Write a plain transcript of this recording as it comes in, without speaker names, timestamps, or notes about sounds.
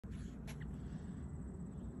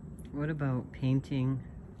What about painting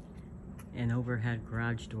an overhead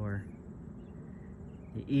garage door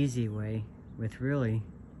the easy way with really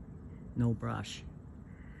no brush?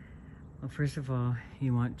 Well, first of all,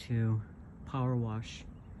 you want to power wash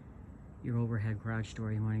your overhead garage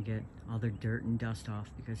door. You want to get all the dirt and dust off,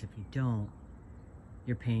 because if you don't,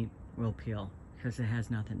 your paint will peel because it has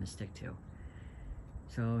nothing to stick to.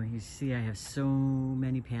 So you see I have so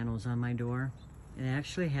many panels on my door. It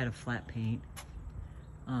actually had a flat paint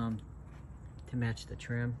to match the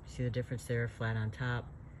trim. See the difference there? Flat on top.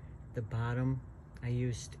 The bottom, I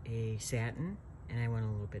used a satin, and I went a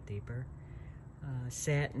little bit deeper.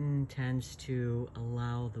 Satin tends to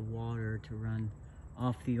allow the water to run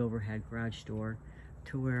off the overhead garage door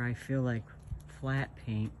to where I feel like flat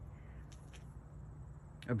paint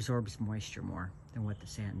absorbs moisture more than what the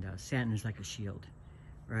satin does. Satin is like a shield,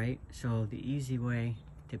 right? So the easy way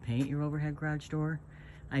to paint your overhead garage door,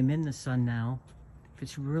 I'm in the sun now. If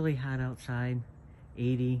it's really hot outside,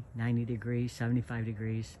 80, 90 degrees, 75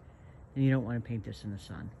 degrees, then you don't want to paint this in the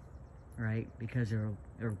sun, right? Because it'll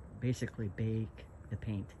basically bake the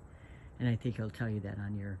paint. And I think it'll tell you that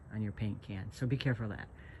on your paint can. So be careful of that.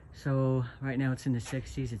 So right now it's in the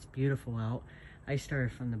 60s. It's beautiful out. I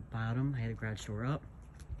started from the bottom. I had the garage door up,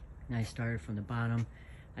 and I started from the bottom.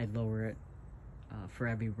 I'd lower it for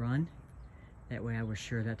every run. That way I was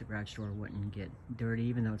sure that the garage door wouldn't get dirty,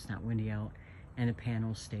 even though it's not windy out, and the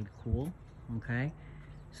panels stayed cool. Okay,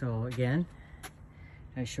 so again,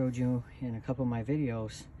 I showed you in a couple of my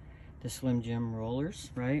videos the SlimJim rollers,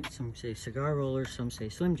 right? Some say cigar rollers, some say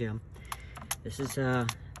SlimJim. This is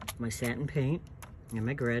my satin paint and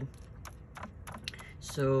my grid.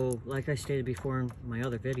 So like I stated before in my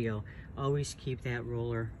other video, always keep that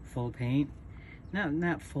roller full paint.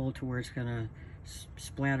 Not full to where it's gonna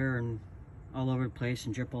splatter and all over the place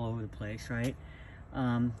and drip all over the place, right?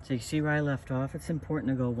 So you see where I left off. It's important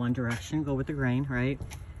to go one direction, go with the grain, right?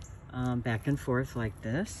 Back and forth like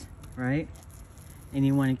this, right? And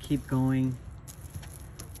you want to keep going.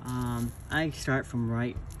 I start from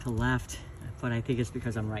right to left, but I think it's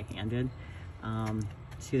because I'm right-handed.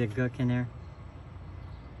 See the gook in there?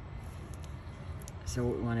 So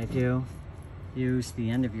what we want to do, use the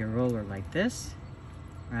end of your roller like this,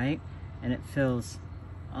 right? And it fills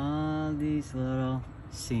all these little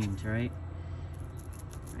seams, right?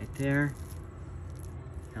 Right there.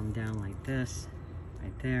 Come down like this,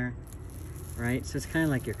 right there, right? So it's kind of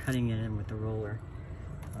like you're cutting it in with the roller.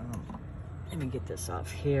 Let me get this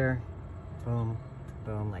off here. Boom,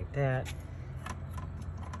 boom, like that.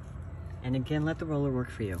 And again, let the roller work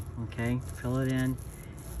for you, okay? Fill it in,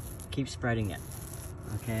 keep spreading it,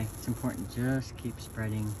 okay? It's important, just keep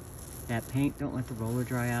spreading that paint. Don't let the roller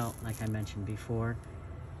dry out, like I mentioned before.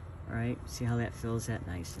 All right, see how that fills that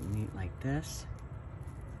nice and neat like this.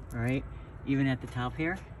 All right, even at the top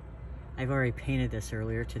here, I've already painted this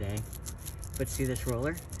earlier today, but see this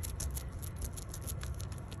roller?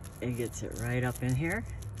 It gets it right up in here,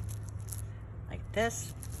 like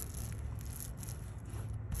this.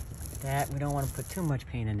 Like that. We don't want to put too much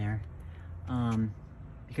paint in there,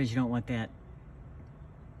 because you don't want that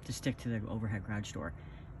to stick to the overhead garage door.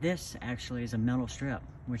 This actually is a metal strip,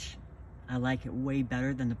 which I like it way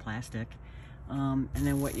better than the plastic. And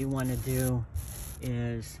then what you want to do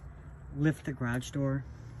is lift the garage door,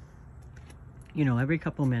 you know, every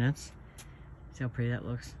couple minutes. See how pretty that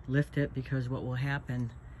looks? Lift it, because what will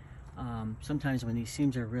happen, sometimes when these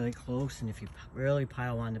seams are really close and if you really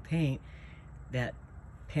pile on the paint, that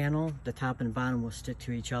panel, the top and the bottom, will stick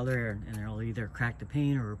to each other, and it'll either crack the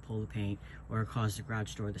paint or pull the paint or cause the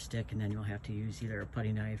garage door to stick, and then you'll have to use either a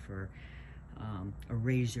putty knife or a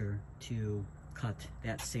razor to cut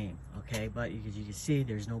that seam, okay? But you can see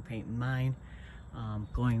there's no paint in mine.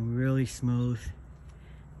 Going really smooth,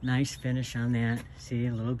 nice finish on that. See,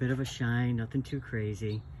 a little bit of a shine, nothing too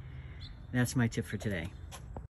crazy. That's my tip for today.